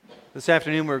This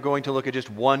afternoon we're going to look at just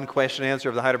one question and answer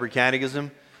of the Heidelberg Catechism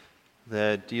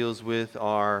that deals with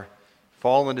our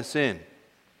fall into sin.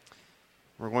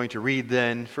 We're going to read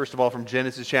then, first of all, from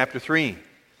Genesis chapter 3,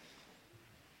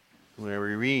 where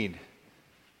we read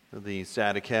the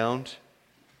sad account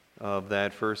of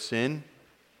that first sin.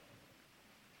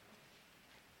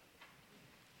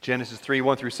 Genesis 3,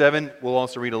 1 through 7. We'll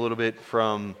also read a little bit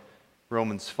from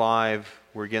Romans 5,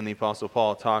 where again the Apostle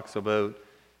Paul talks about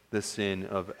the sin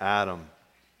of Adam.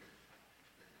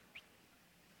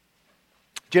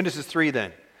 Genesis 3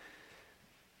 then,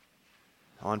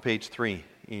 on page 3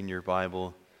 in your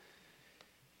Bible.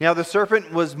 Now the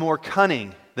serpent was more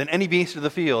cunning than any beast of the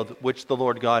field which the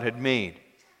Lord God had made.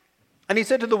 And he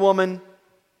said to the woman,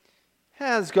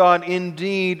 "Has God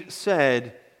indeed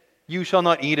said, 'You shall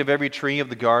not eat of every tree of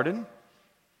the garden'?"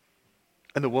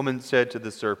 And the woman said to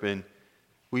the serpent,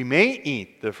 "We may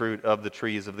eat the fruit of the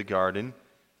trees of the garden,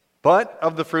 but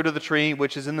of the fruit of the tree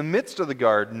which is in the midst of the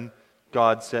garden,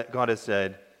 God has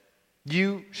said,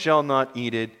 'You shall not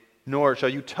eat it, nor shall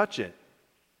you touch it,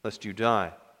 lest you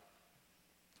die.'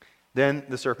 Then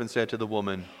the serpent said to the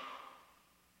woman,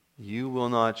 'You will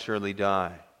not surely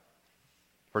die.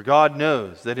 For God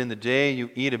knows that in the day you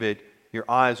eat of it, your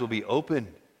eyes will be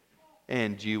opened,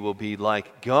 and you will be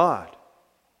like God,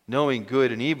 knowing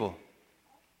good and evil.'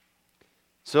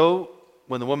 So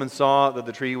when the woman saw that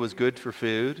the tree was good for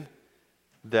food,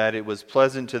 that it was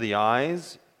pleasant to the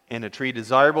eyes, and a tree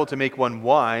desirable to make one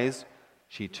wise,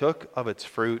 she took of its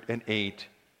fruit and ate.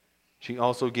 She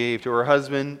also gave to her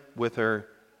husband with her,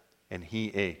 and he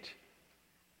ate.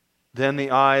 Then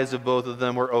the eyes of both of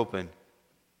them were opened,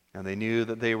 and they knew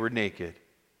that they were naked,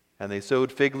 and they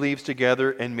sewed fig leaves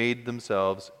together and made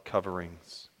themselves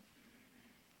coverings."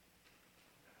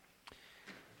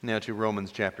 Now to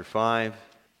Romans chapter 5.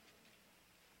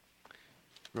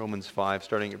 Romans 5,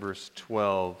 starting at verse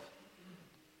 12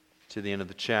 to the end of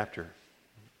the chapter.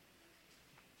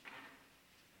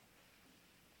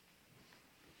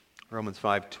 Romans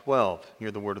 5:12.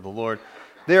 Hear the word of the Lord.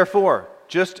 "Therefore,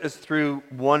 just as through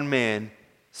one man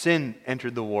sin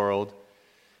entered the world,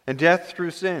 and death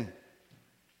through sin,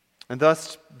 and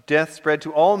thus death spread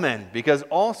to all men, because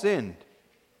all sinned.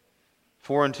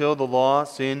 For until the law,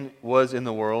 sin was in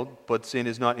the world, but sin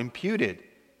is not imputed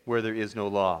where there is no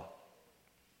law.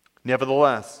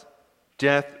 Nevertheless,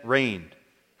 death reigned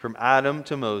from Adam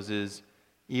to Moses,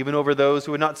 even over those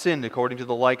who had not sinned according to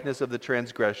the likeness of the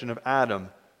transgression of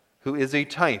Adam, who is a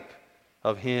type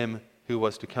of him who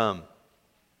was to come.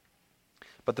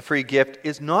 But the free gift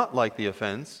is not like the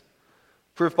offense.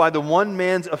 For if by the one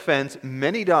man's offense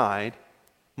many died,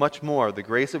 much more the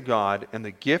grace of God and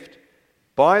the gift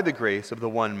by the grace of the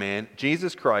one man,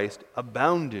 Jesus Christ,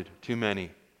 abounded to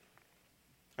many.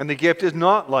 And the gift is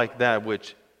not like that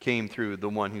which came through the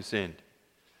one who sinned.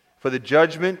 For the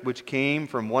judgment which came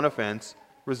from one offense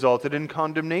resulted in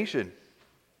condemnation.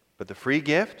 But the free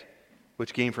gift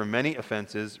which came from many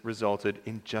offenses resulted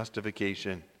in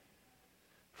justification.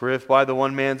 For if by the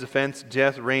one man's offense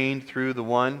death reigned through the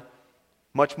one,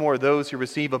 much more those who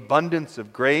receive abundance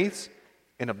of grace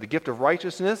and of the gift of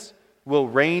righteousness will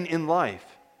reign in life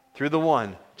through the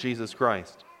one, Jesus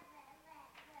Christ.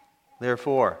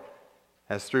 Therefore,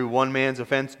 as through one man's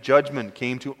offense judgment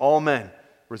came to all men,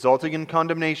 resulting in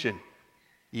condemnation,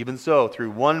 even so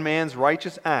through one man's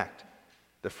righteous act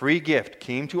the free gift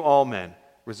came to all men,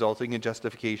 resulting in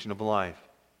justification of life.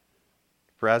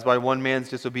 For as by one man's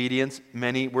disobedience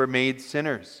many were made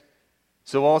sinners,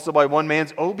 so also by one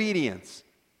man's obedience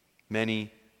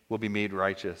many will be made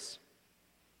righteous.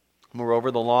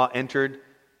 Moreover, the law entered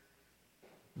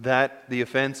that the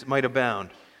offense might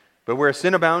abound. But where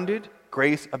sin abounded,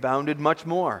 grace abounded much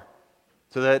more,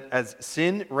 so that as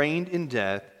sin reigned in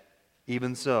death,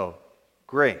 even so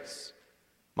grace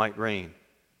might reign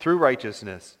through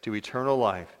righteousness to eternal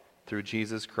life through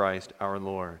Jesus Christ our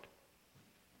Lord."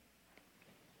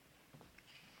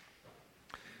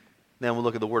 Now we'll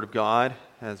look at the Word of God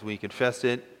as we confess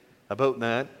it about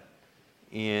that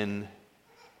in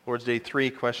Lord's Day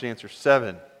 3, question answer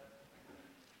 7.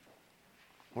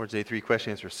 Lord's Day 3,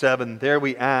 question answer 7. There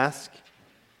we ask,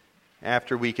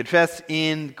 after we confess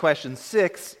in question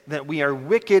 6 that we are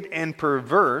wicked and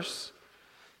perverse,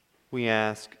 we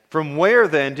ask, "From where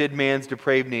then did man's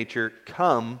depraved nature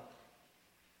come?"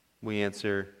 We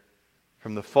answer,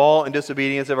 "From the fall and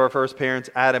disobedience of our first parents,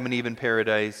 Adam and Eve in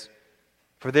paradise.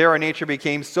 For there our nature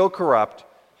became so corrupt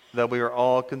that we are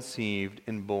all conceived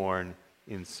and born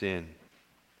in sin."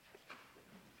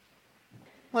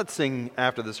 Let's sing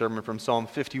after the sermon from Psalm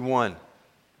 51,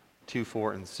 2,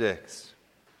 4, and 6.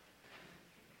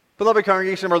 Beloved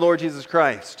congregation of our Lord Jesus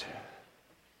Christ,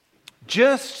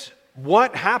 just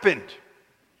what happened?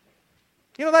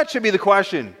 That should be the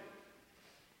question.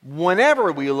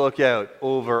 Whenever we look out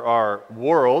over our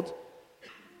world,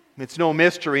 it's no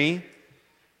mystery.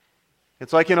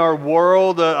 It's like in our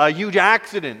world, a huge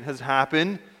accident has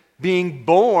happened. Being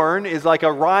born is like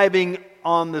arriving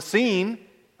on the scene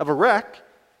of a wreck.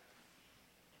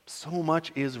 So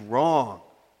much is wrong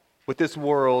with this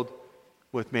world,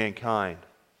 with mankind.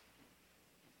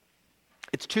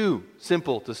 It's too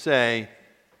simple to say,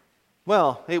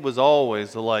 well, it was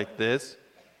always like this.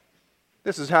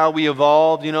 This is how we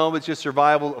evolved, it's just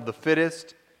survival of the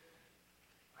fittest.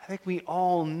 I think we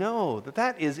all know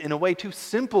that is, in a way, too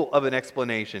simple of an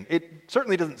explanation. It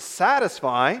certainly doesn't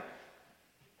satisfy.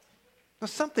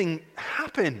 Something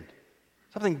happened,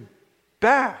 something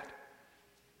bad.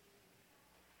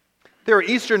 There are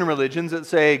Eastern religions that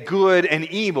say good and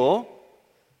evil,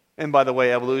 and by the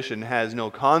way, evolution has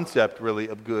no concept really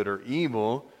of good or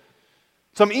evil.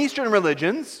 Some Eastern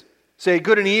religions say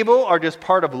good and evil are just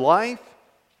part of life.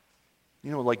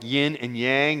 Like yin and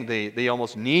yang, they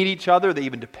almost need each other. They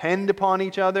even depend upon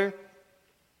each other.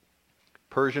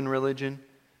 Persian religion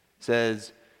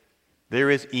says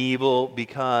there is evil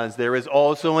because there is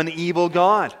also an evil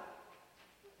God.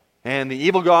 And the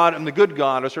evil God and the good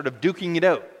God are sort of duking it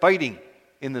out, fighting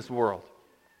in this world.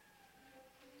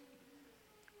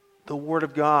 The Word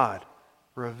of God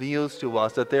reveals to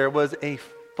us that there was a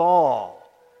fall,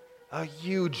 a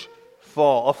huge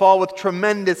fall, a fall with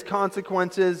tremendous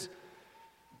consequences,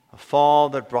 a fall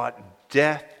that brought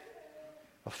death,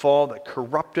 a fall that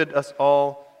corrupted us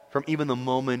all from even the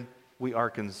moment we are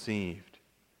conceived.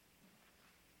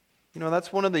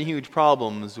 That's one of the huge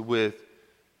problems with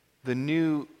the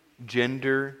new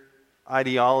gender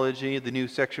ideology, the new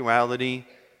sexuality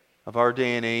of our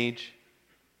day and age.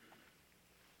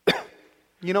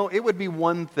 It would be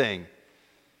one thing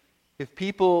if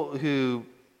people who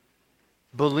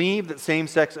believe that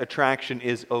same-sex attraction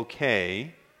is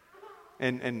okay,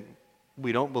 and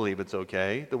we don't believe it's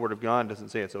okay, the Word of God doesn't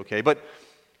say it's okay, but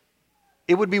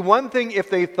it would be one thing if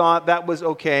they thought that was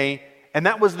okay, and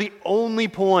that was the only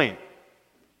point,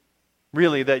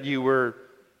 really, that you were,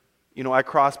 at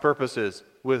cross purposes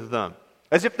with them.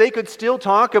 As if they could still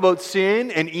talk about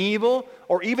sin and evil,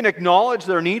 or even acknowledge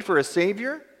their need for a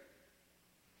Savior.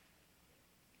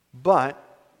 But,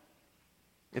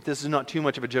 if this is not too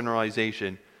much of a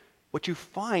generalization, what you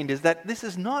find is that this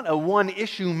is not a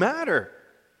one-issue matter.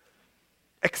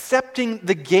 Accepting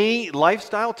the gay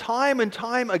lifestyle time and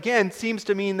time again seems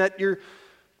to mean that your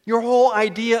whole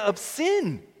idea of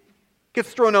sin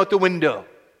gets thrown out the window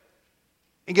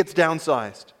and gets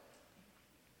downsized.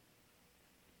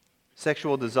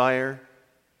 Sexual desire,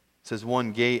 says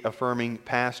one gay-affirming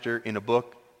pastor in a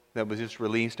book that was just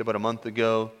released about a month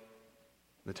ago.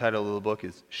 The title of the book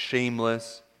is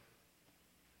Shameless.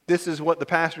 This is what the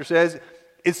pastor says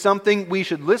is something we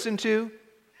should listen to,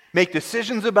 make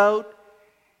decisions about,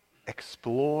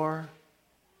 explore.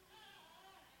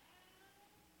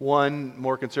 One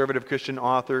more conservative Christian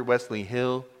author, Wesley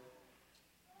Hill,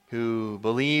 who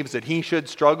believes that he should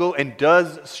struggle and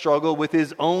does struggle with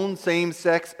his own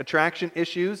same-sex attraction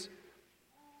issues,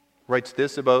 writes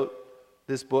this about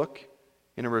this book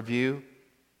in a review.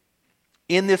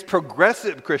 In this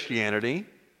progressive Christianity,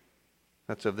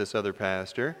 that's of this other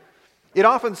pastor, it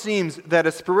often seems that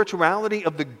a spirituality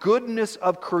of the goodness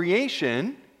of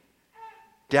creation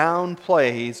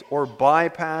downplays or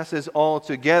bypasses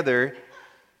altogether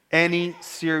any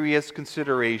serious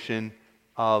consideration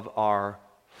of our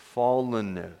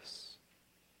fallenness.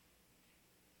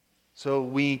 So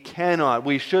we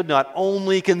should not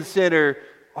only consider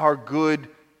our good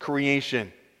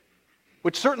creation,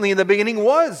 which certainly in the beginning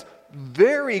was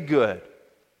very good.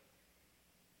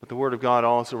 But the Word of God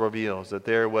also reveals that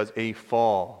there was a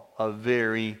fall, a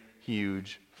very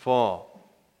huge fall.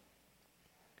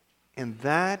 And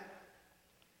that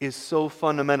is so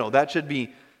fundamental. That should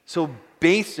be so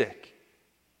basic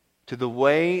to the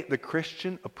way the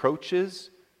Christian approaches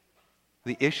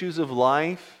the issues of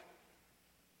life,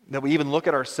 that we even look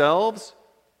at ourselves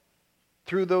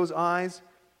through those eyes.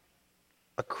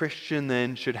 A Christian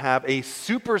then should have a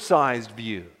supersized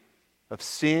view of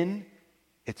sin,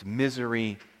 its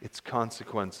misery, its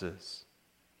consequences.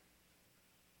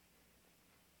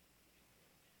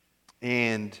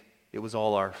 And it was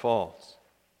all our fault.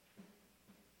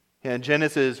 In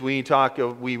Genesis, we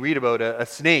read about a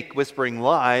snake whispering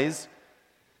lies,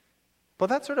 but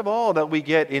that's sort of all that we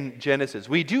get in Genesis.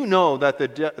 We do know that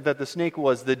the snake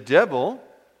was the devil,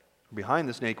 behind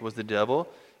the snake was the devil,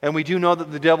 and we do know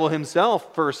that the devil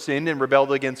himself first sinned and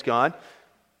rebelled against God.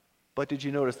 But did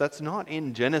you notice that's not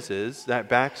in Genesis, that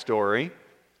backstory?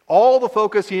 All the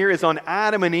focus here is on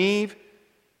Adam and Eve,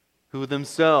 who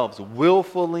themselves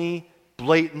willfully,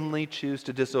 blatantly choose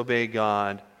to disobey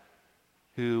God,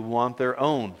 who want their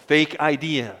own fake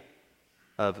idea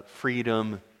of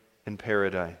freedom and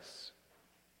paradise.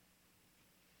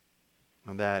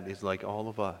 And that is like all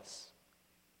of us.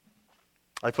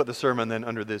 I put the sermon then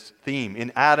under this theme.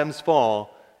 In Adam's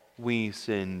fall, we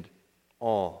sinned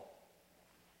all.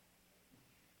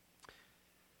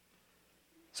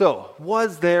 So,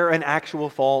 was there an actual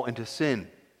fall into sin?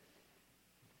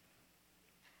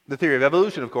 The theory of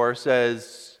evolution, of course,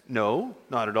 says no,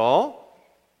 not at all.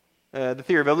 The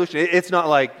theory of evolution, it's not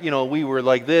like, we were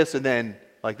like this and then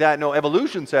like that. No,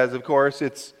 evolution says, of course,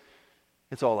 it's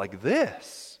all like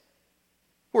this.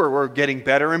 We're getting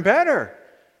better and better.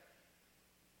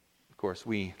 Of course,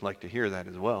 we like to hear that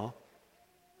as well.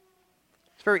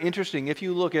 It's very interesting if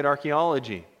you look at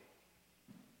archaeology.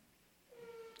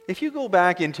 If you go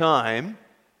back in time,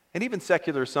 and even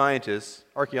secular scientists,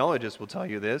 archaeologists will tell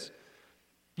you this,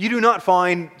 you do not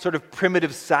find sort of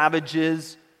primitive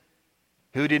savages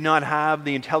who did not have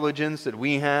the intelligence that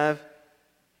we have.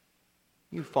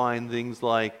 You find things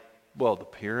like, the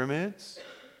pyramids.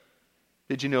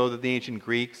 Did you know that the ancient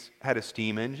Greeks had a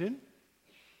steam engine?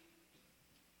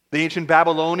 The ancient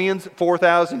Babylonians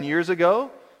 4,000 years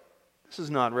ago? This is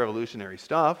not revolutionary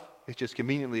stuff. It's just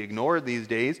conveniently ignored these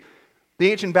days.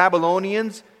 The ancient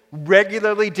Babylonians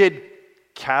regularly did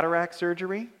cataract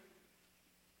surgery.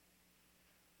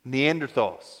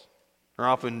 Neanderthals are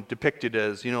often depicted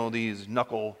as, these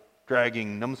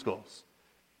knuckle-dragging numbskulls,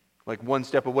 like one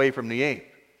step away from the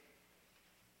ape.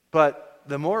 But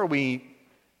the more we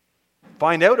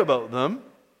find out about them,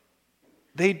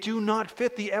 they do not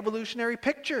fit the evolutionary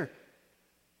picture.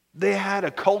 They had a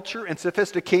culture and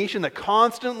sophistication that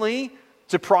constantly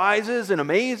surprises and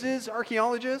amazes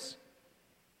archaeologists.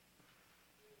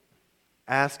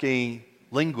 Ask a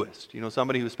linguist,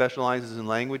 somebody who specializes in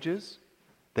languages.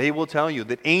 They will tell you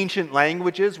that ancient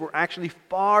languages were actually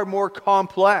far more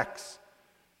complex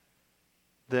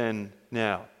than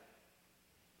now.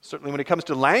 Certainly when it comes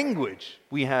to language,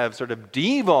 we have sort of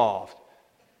devolved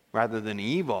rather than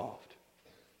evolved.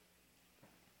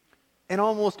 And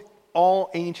almost all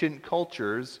ancient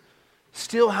cultures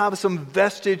still have some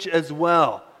vestige as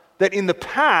well, that in the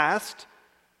past,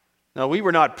 now we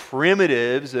were not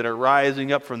primitives that are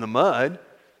rising up from the mud.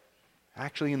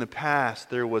 Actually, in the past,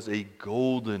 there was a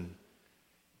golden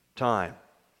time.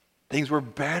 Things were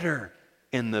better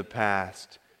in the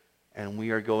past, and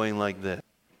we are going like this.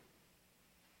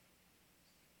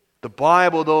 The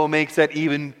Bible, though, makes that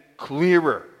even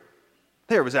clearer.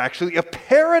 There was actually a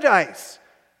paradise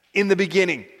in the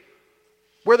beginning,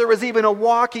 where there was even a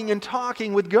walking and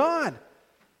talking with God.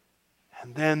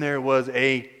 And then there was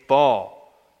a fall,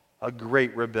 a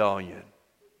great rebellion.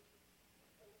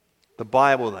 The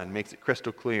Bible then makes it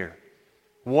crystal clear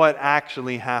what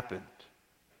actually happened.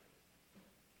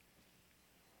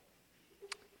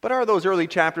 But are those early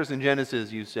chapters in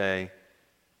Genesis, you say,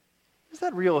 is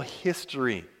that real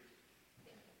history?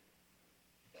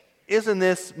 Isn't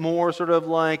this more sort of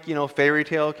like, fairy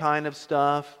tale kind of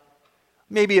stuff?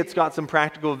 Maybe it's got some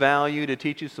practical value to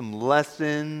teach you some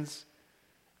lessons.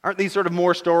 Aren't these sort of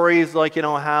more stories like,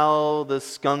 how the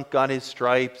skunk got his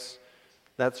stripes,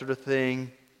 that sort of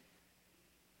thing?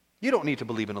 You don't need to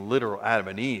believe in a literal Adam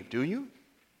and Eve, do you?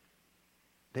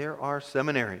 There are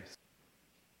seminaries,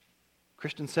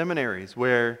 Christian seminaries,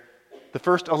 where the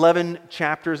first 11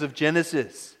 chapters of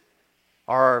Genesis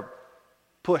are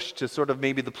pushed to sort of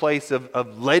maybe the place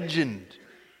of legend.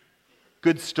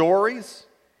 Good stories,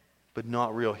 but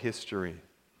not real history.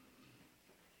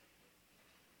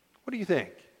 What do you think?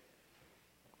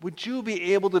 Would you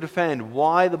be able to defend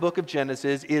why the book of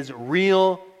Genesis is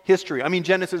real history? I mean,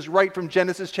 Genesis, right from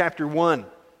Genesis chapter 1,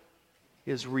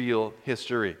 is real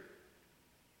history.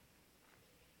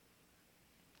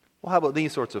 Well, how about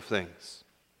these sorts of things?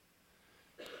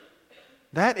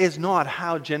 That is not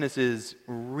how Genesis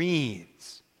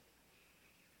reads.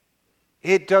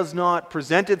 It does not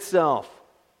present itself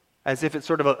as if it's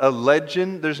sort of a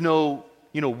legend. There's no,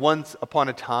 once upon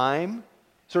a time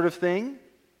sort of thing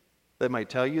that might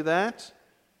tell you that.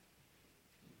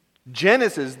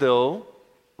 Genesis, though,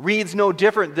 reads no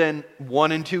different than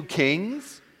 1 and 2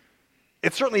 Kings.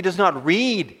 It certainly does not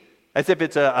read as if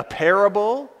it's a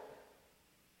parable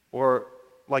or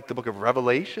like the book of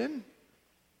Revelation.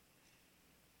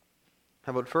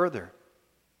 How about further?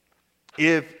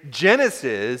 If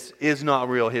Genesis is not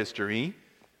real history,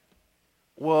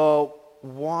 well,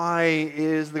 why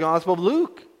is the Gospel of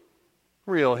Luke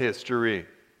real history?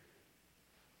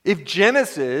 If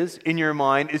Genesis, in your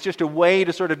mind, is just a way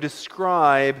to sort of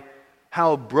describe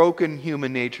how broken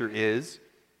human nature is.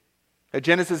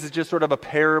 Genesis is just sort of a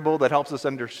parable that helps us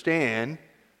understand.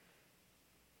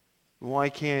 Why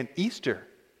can't Easter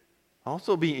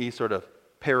also be a sort of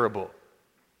parable?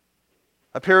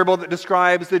 A parable that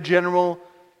describes the general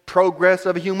progress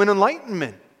of human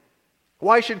enlightenment.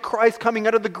 Why should Christ coming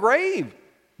out of the grave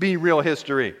be real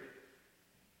history?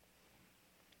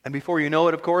 And before you know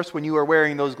it, of course, when you are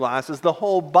wearing those glasses, the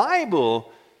whole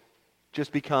Bible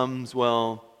just becomes,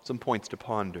 well, some points to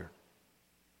ponder.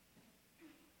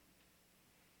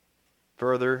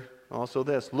 Further, also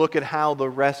this, look at how the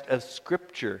rest of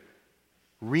Scripture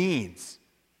reads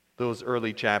those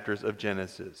early chapters of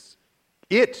Genesis.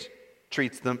 It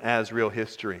treats them as real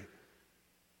history.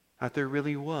 That there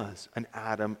really was an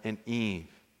Adam and Eve.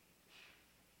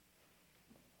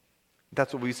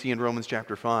 That's what we see in Romans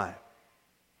chapter 5.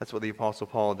 That's what the Apostle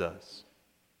Paul does.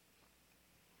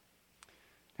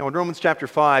 Now in Romans chapter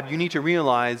 5, you need to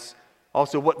realize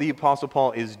also what the Apostle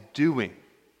Paul is doing.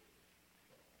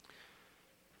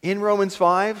 In Romans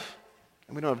 5,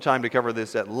 and we don't have time to cover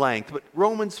this at length, but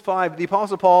Romans 5, the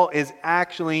Apostle Paul is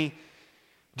actually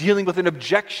dealing with an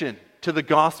objection to the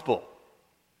gospel.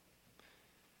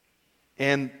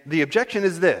 And the objection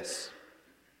is this.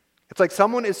 It's like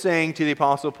someone is saying to the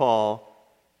Apostle Paul,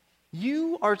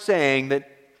 you are saying that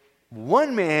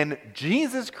one man,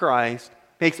 Jesus Christ,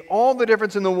 makes all the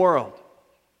difference in the world.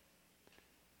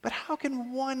 But how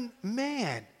can one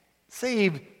man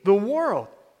save the world?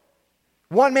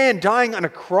 One man dying on a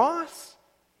cross?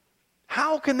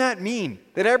 How can that mean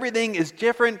that everything is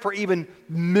different for even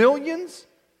millions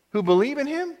who believe in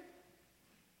him?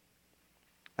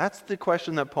 That's the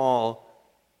question that Paul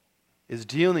is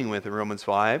dealing with in Romans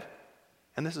 5,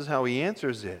 and this is how he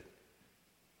answers it.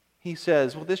 He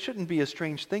says, well, this shouldn't be a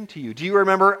strange thing to you. Do you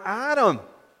remember Adam?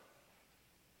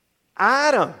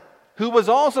 Adam, who was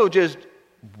also just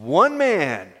one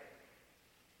man,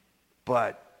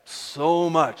 but so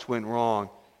much went wrong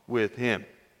with him.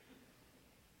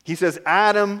 He says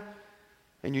Adam,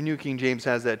 and your New King James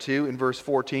has that too, in verse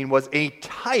 14, was a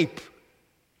type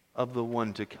of the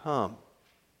one to come.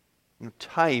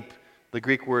 Type, the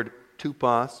Greek word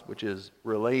tupos, which is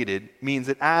related, means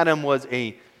that Adam was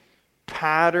a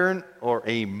pattern or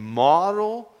a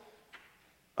model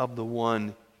of the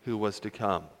one who was to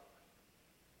come.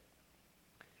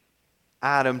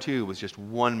 Adam, too, was just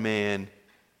one man,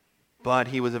 but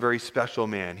he was a very special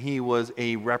man. He was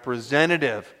a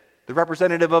representative, the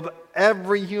representative of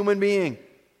every human being.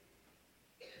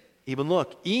 Even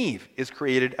look, Eve is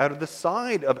created out of the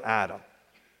side of Adam.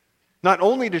 Not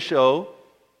only to show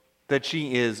that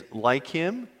she is like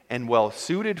him and well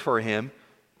suited for him,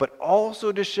 but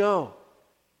also to show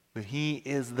that he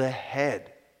is the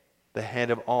head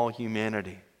of all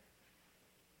humanity.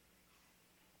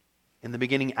 In the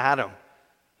beginning, Adam,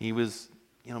 he was,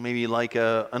 maybe like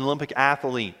an Olympic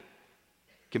athlete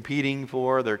competing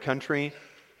for their country.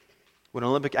 When an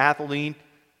Olympic athlete,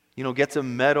 gets a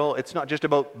medal, it's not just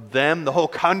about them. The whole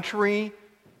country,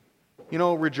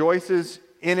 rejoices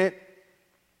in it.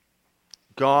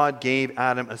 God gave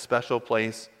Adam a special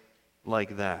place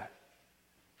like that.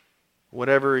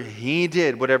 Whatever he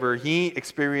did, whatever he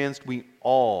experienced, we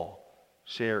all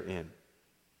share in.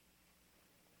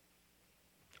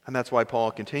 And that's why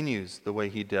Paul continues the way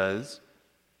he does.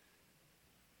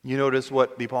 You notice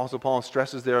what the Apostle Paul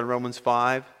stresses there in Romans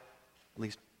 5, at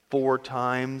least 4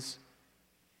 times,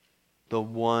 the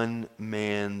one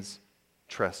man's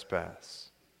trespass.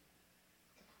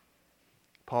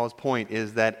 Paul's point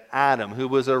is that Adam, who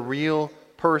was a real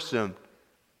person,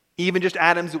 even just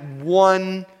Adam's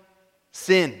one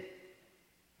sin,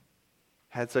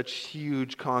 had such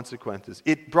huge consequences.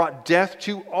 It brought death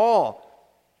to all,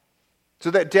 so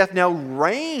that death now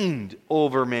reigned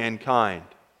over mankind.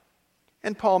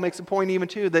 And Paul makes a point even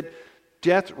too that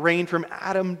death reigned from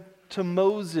Adam to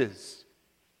Moses.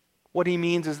 What he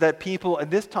means is that people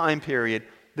at this time period,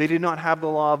 they did not have the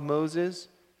law of Moses.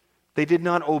 They did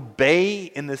not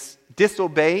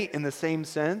disobey in the same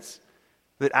sense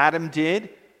that Adam did,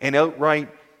 an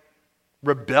outright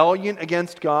rebellion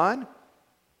against God.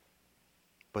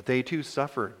 But they too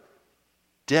suffered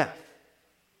death.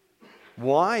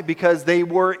 Why? Because they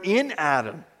were in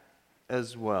Adam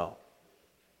as well.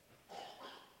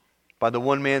 By the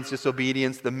one man's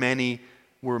disobedience, the many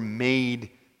were made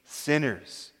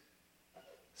sinners,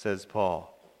 says Paul.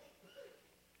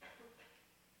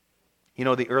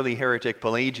 The early heretic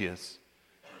Pelagius,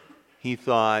 he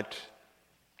thought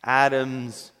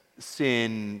Adam's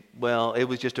sin, it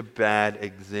was just a bad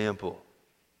example.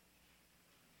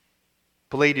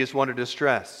 Pelagius wanted to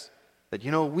stress that,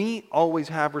 we always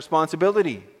have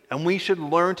responsibility, and we should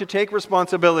learn to take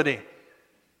responsibility.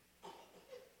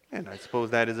 And I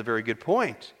suppose that is a very good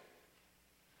point.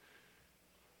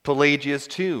 Pelagius,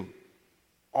 too,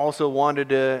 also wanted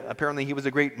to, apparently he was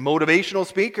a great motivational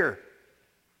speaker.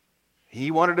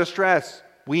 He wanted to stress,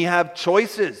 we have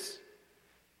choices.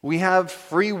 We have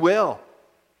free will.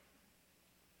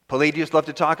 Pelagius loved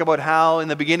to talk about how in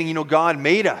the beginning, God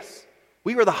made us.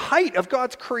 We were the height of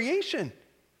God's creation.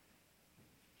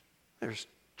 There's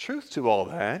truth to all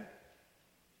that.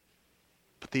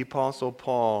 But the Apostle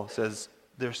Paul says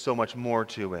there's so much more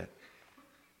to it.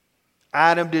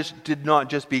 Adam did not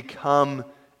just become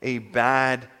a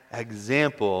bad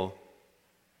example.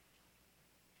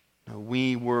 No,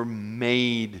 we were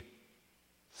made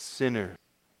sinners.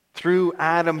 Through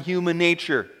Adam, human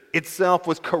nature itself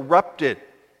was corrupted.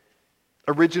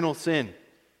 Original sin.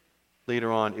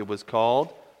 Later on, it was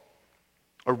called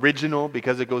original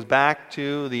because it goes back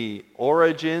to the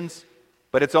origins,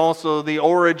 but it's also the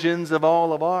origins of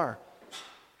all of our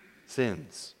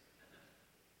sins.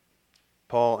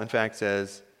 Paul, in fact,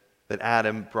 says that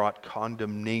Adam brought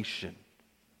condemnation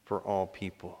for all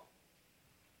people.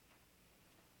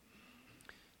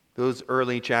 Those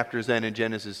early chapters then in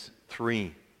Genesis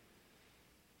 3,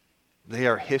 they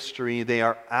are history, they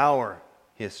are our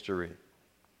history.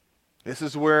 This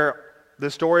is where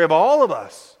the story of all of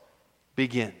us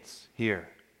begins here.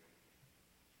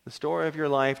 The story of your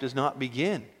life does not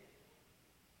begin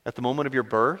at the moment of your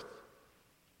birth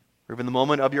or even the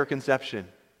moment of your conception.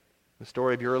 The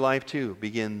story of your life, too,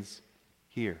 begins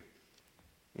here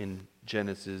in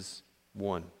Genesis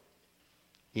 1.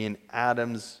 In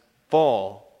Adam's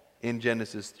fall in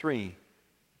Genesis 3,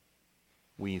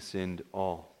 we sinned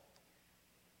all.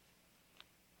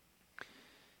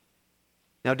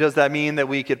 Now, does that mean that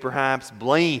we could perhaps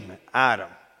blame Adam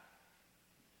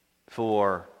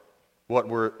for what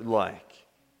we're like?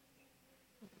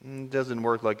 It doesn't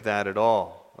work like that at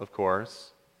all, of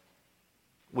course.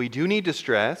 We do need to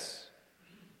stress,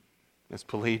 as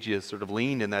Pelagius sort of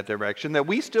leaned in that direction, that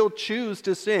we still choose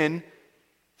to sin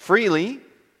freely.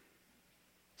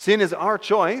 Sin is our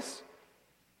choice.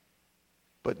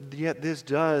 But yet this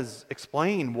does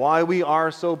explain why we are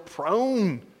so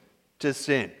prone to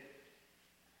sin.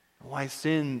 Why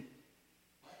sin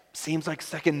seems like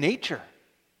second nature.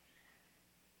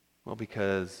 Well,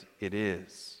 because it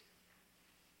is.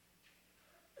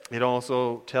 It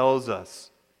also tells us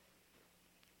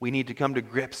we need to come to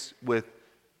grips with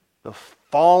the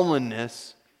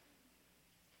fallenness,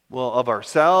 of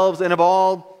ourselves and of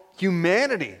all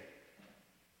humanity.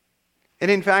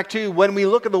 And in fact, too, when we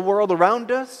look at the world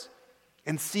around us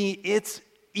and see its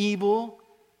evil,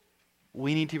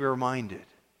 we need to be reminded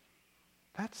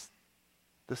that's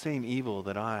the same evil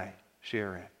that I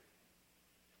share in.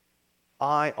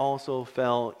 I also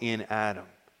fell in Adam,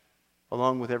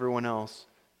 along with everyone else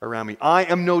around me. I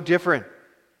am no different.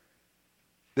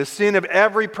 The sin of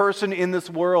every person in this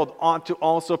world ought to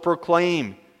also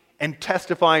proclaim and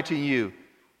testify to you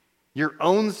your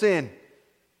own sin,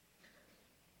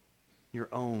 your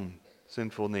own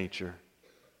sinful nature.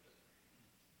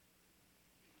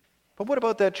 But what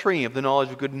about that tree of the knowledge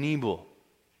of good and evil,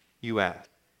 you ask?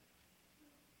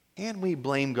 Can we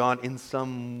blame God in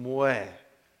some way?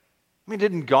 I mean,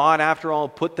 didn't God, after all,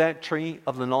 put that tree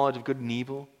of the knowledge of good and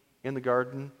evil in the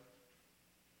garden?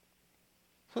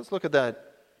 So let's look at that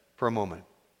for a moment.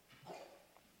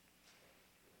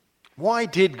 Why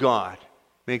did God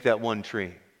make that one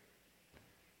tree?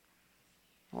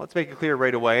 Well, let's make it clear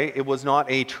right away. It was not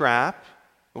a trap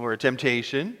or a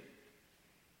temptation.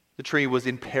 The tree was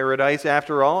in paradise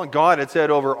after all. And God had said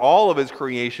over all of his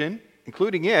creation,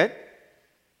 including it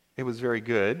was very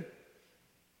good.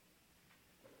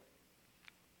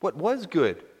 What was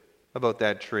good about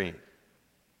that tree?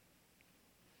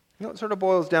 It sort of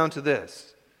boils down to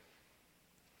this.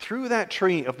 Through that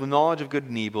tree of the knowledge of good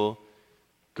and evil,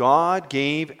 God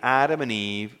gave Adam and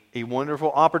Eve a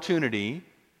wonderful opportunity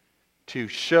to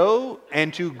show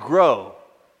and to grow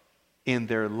in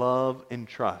their love and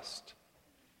trust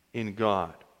in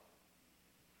God.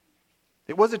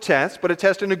 It was a test, but a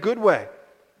test in a good way.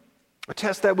 A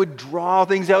test that would draw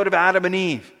things out of Adam and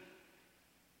Eve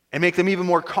and make them even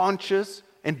more conscious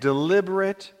and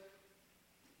deliberate.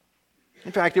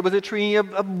 In fact, it was a tree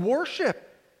of worship.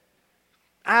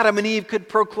 Adam and Eve could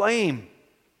proclaim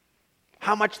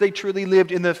how much they truly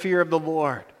lived in the fear of the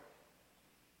Lord.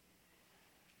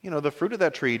 The fruit of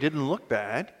that tree didn't look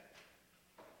bad.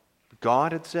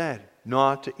 God had said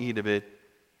not to eat of it.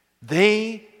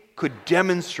 They could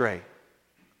demonstrate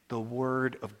the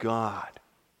Word of God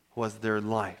was their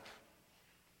life.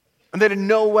 And that in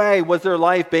no way was their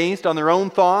life based on their own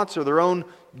thoughts or their own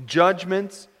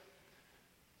judgments.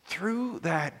 Through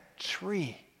that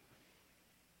tree,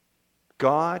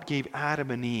 God gave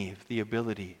Adam and Eve the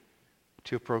ability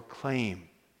to proclaim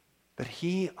that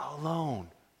He alone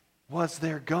was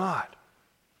their God.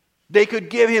 They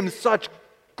could give Him such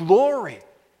glory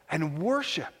and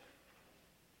worship.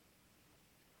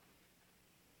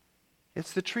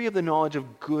 It's the tree of the knowledge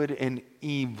of good and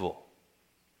evil.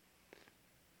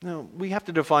 Now, we have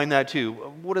to define that too.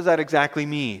 What does that exactly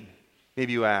mean?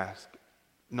 Maybe you ask.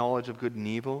 Knowledge of good and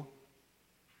evil?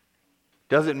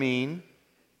 Does it mean,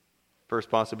 first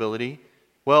possibility,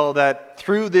 well, that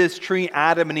through this tree,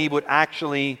 Adam and Eve would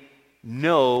actually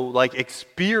know, like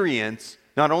experience,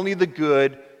 not only the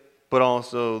good, but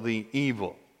also the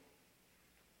evil?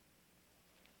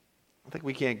 I think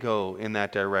we can't go in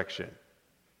that direction.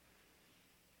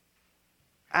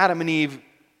 Adam and Eve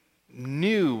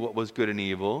knew what was good and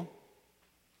evil,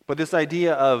 but this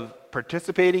idea of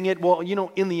participating in it, well,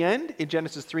 in the end, in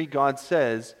Genesis 3, God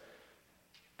says,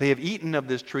 they have eaten of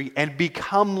this tree and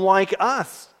become like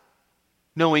us,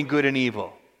 knowing good and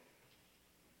evil.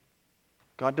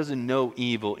 God doesn't know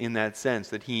evil in that sense,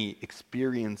 that He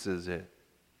experiences it.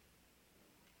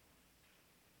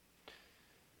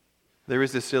 There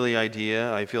is this silly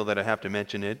idea, I feel that I have to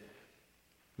mention it,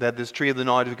 that this tree of the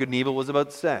knowledge of good and evil was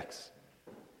about sex.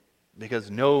 Because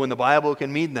no in the Bible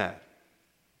can mean that.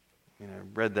 I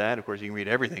read that. Of course, you can read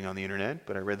everything on the internet,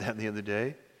 but I read that the other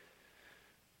day.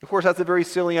 Of course, that's a very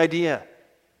silly idea.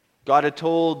 God had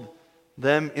told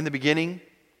them in the beginning,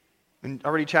 in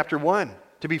already chapter 1,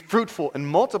 to be fruitful and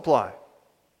multiply.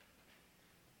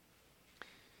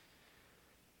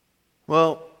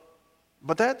 Well,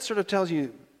 but that sort of tells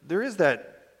you, there is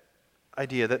that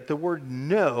idea that the word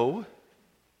know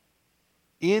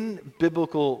in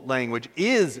biblical language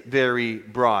is very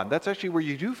broad. That's actually where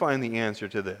you do find the answer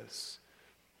to this.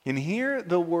 And here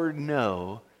the word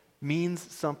know means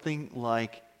something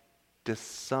like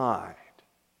decide.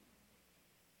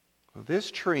 Well,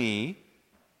 this tree,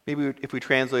 maybe if we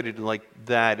translated it like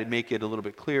that, it'd make it a little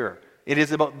bit clearer. It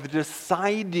is about the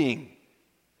deciding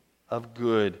of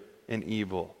good and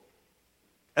evil.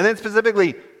 And then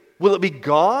specifically, will it be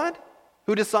God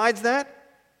who decides that?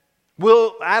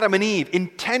 Will Adam and Eve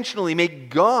intentionally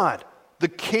make God the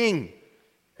king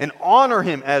and honor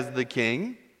Him as the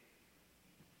king?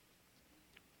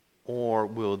 Or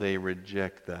will they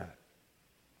reject that?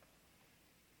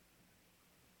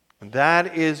 And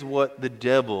that is what the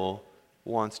devil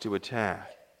wants to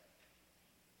attack.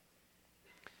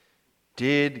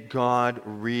 Did God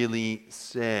really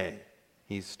say?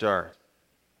 He starts.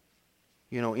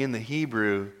 In the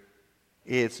Hebrew,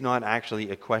 it's not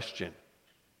actually a question.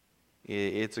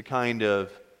 It's a kind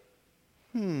of,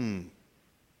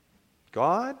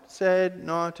 God said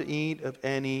not to eat of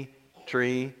any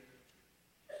tree.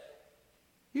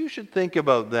 You should think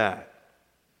about that,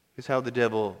 is how the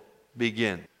devil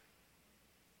begins.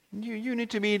 You need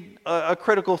to be a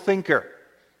critical thinker.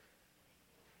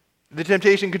 The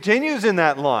temptation continues in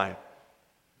that line.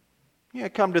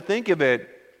 Come to think of it,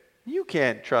 you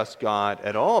can't trust God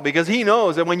at all, because He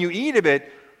knows that when you eat of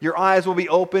it, your eyes will be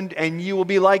opened and you will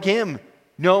be like Him,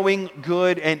 knowing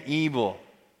good and evil.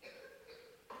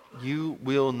 You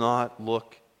will not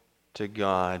look to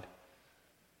God.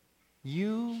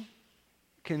 You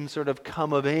can sort of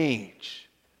come of age.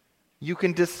 You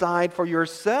can decide for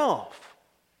yourself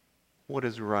what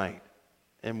is right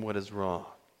and what is wrong.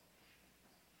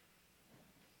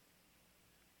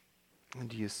 And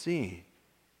do you see?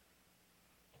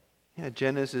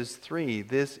 Genesis 3,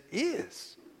 this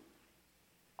is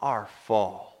our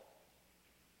fall.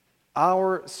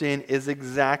 Our sin is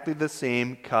exactly the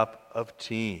same cup of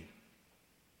tea.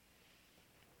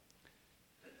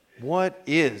 What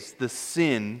is the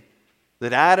sin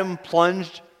that Adam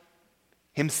plunged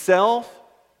himself,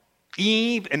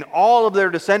 Eve, and all of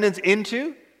their descendants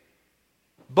into?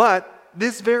 But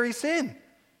this very sin.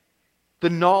 The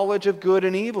knowledge of good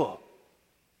and evil.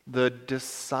 The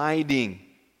deciding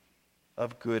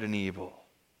of good and evil.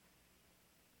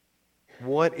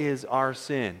 What is our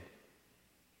sin?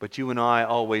 But you and I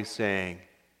always saying,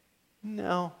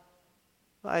 no,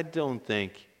 I don't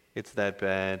think it's that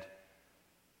bad.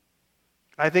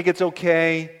 I think it's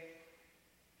okay.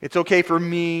 It's okay for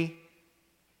me.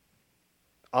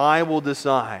 I will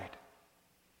decide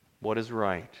what is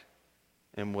right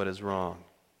and what is wrong.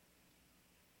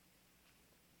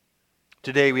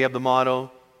 Today we have the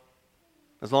motto,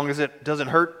 as long as it doesn't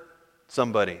hurt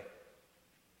somebody.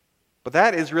 But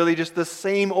that is really just the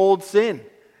same old sin.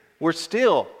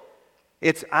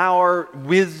 It's our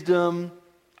wisdom,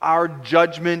 our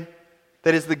judgment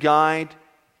that is the guide.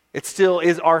 It still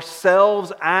is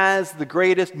ourselves as the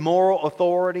greatest moral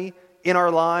authority in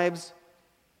our lives.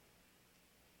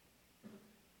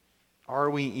 are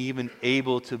we even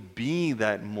able to be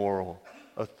that moral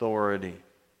authority?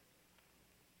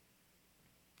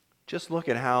 Just look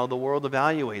at how the world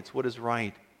evaluates what is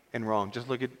right and wrong. Just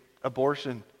look at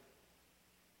abortion,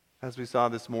 as we saw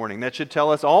this morning. That should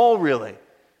tell us all, really,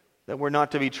 that we're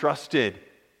not to be trusted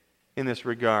in this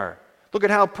regard. Look at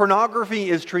how pornography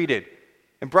is treated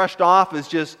and brushed off as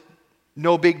just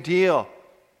no big deal.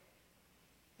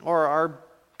 Or our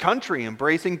country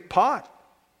embracing pot.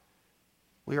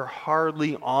 We are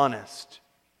hardly honest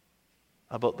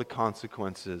about the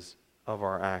consequences of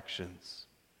our actions.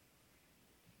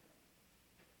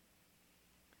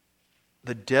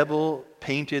 The devil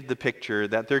painted the picture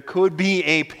that there could be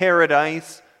a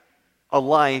paradise, a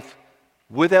life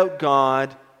without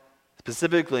God,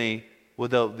 specifically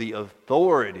without the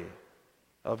authority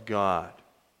of God.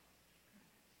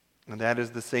 And that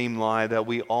is the same lie that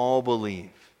we all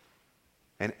believe.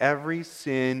 And every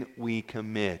sin we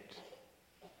commit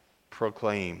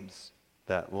proclaims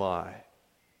that lie.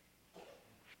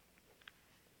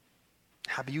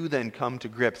 Have you then come to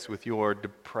grips with your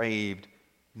depraved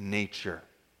nature?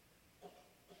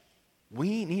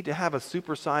 We need to have a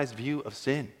supersized view of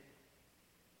sin.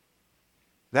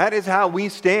 That is how we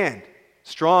stand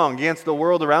strong against the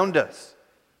world around us.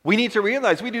 We need to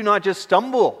realize we do not just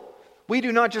stumble. We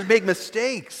do not just make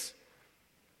mistakes.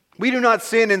 We do not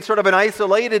sin in sort of an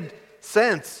isolated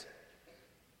sense.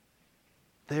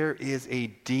 There is a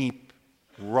deep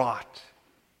rot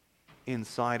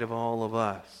inside of all of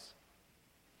us.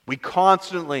 We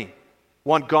constantly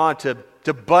want God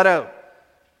to butt out.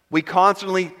 We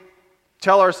constantly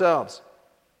tell ourselves,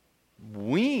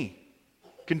 we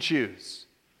can choose.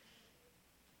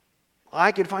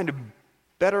 I can find a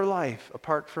better life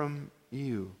apart from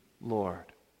you, Lord.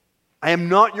 I am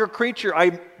not your creature.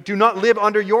 I do not live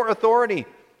under your authority.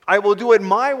 I will do it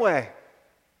my way.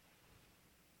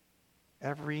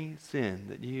 Every sin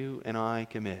that you and I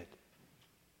commit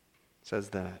says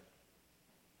that.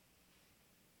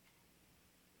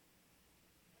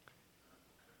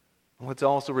 Let's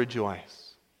also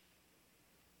rejoice.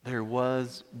 There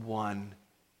was one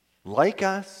like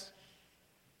us,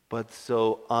 but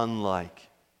so unlike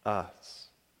us.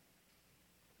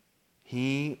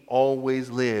 He always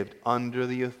lived under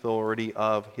the authority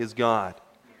of his God.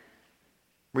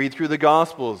 Read through the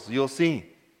Gospels, you'll see.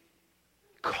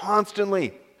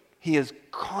 Constantly, he is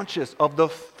conscious of the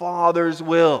Father's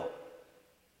will.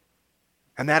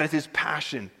 And that is his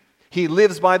passion. He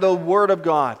lives by the Word of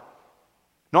God.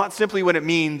 Not simply when it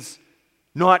means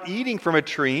not eating from a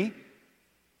tree,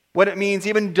 when it means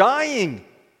even dying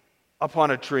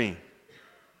upon a tree.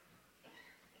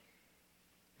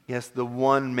 Yes, the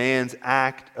one man's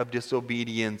act of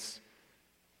disobedience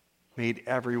made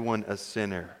everyone a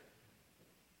sinner.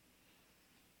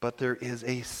 But there is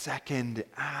a second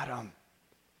Adam.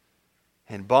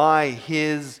 And by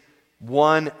his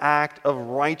one act of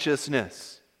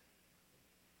righteousness,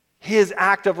 his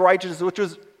act of righteousness, which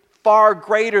was far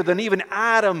greater than even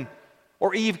Adam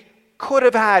or Eve could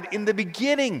have had in the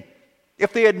beginning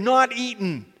if they had not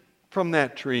eaten from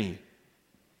that tree.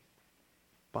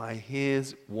 By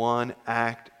his one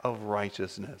act of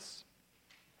righteousness,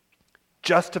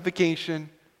 justification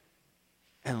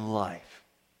and life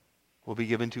will be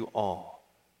given to all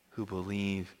who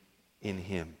believe in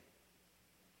him.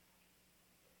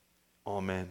 Amen.